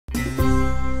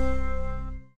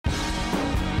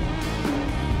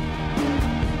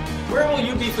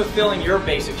fulfilling your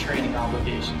basic training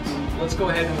obligations? Let's go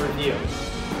ahead and review.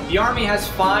 The Army has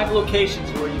 5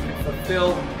 locations where you can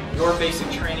fulfill your basic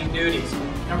training duties.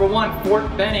 Number 1,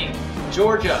 Fort Benning,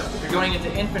 Georgia. If you're going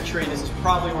into infantry, this is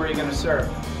probably where you're going to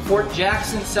serve. Fort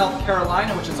Jackson, South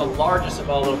Carolina, which is the largest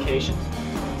of all locations.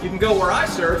 You can go where I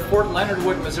served, Fort Leonard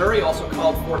Wood, Missouri, also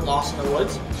called Fort Lost in the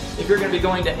Woods. If you're going to be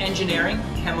going to engineering,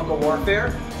 chemical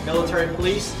warfare, military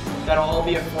police, that'll all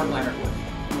be at Fort Leonard Wood.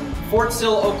 Fort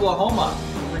Sill, Oklahoma.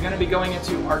 We're going to be going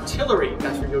into artillery.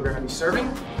 That's where you're going to be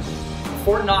serving.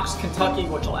 Fort Knox, Kentucky,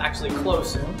 which will actually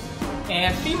close soon.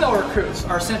 And female recruits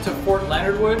are sent to Fort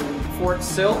Leonard Wood, Fort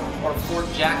Sill, or Fort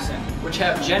Jackson, which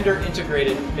have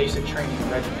gender-integrated basic training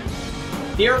regiments.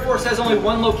 The Air Force has only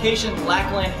 1 location,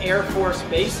 Lackland Air Force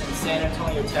Base in San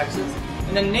Antonio, Texas.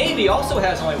 And the Navy also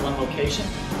has only 1 location,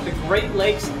 the Great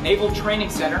Lakes Naval Training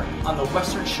Center on the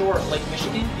western shore of Lake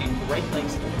Michigan in Great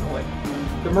Lakes, Illinois.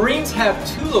 The Marines have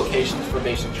 2 locations for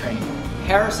basic training,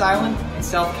 Harris Island in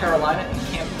South Carolina and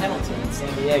Camp Pendleton in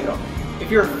San Diego. If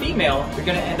you're a female, you're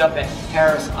going to end up at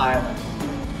Harris Island.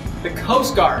 The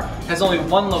Coast Guard has only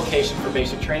 1 location for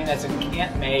basic training, that's in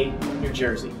Camp May, New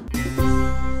Jersey.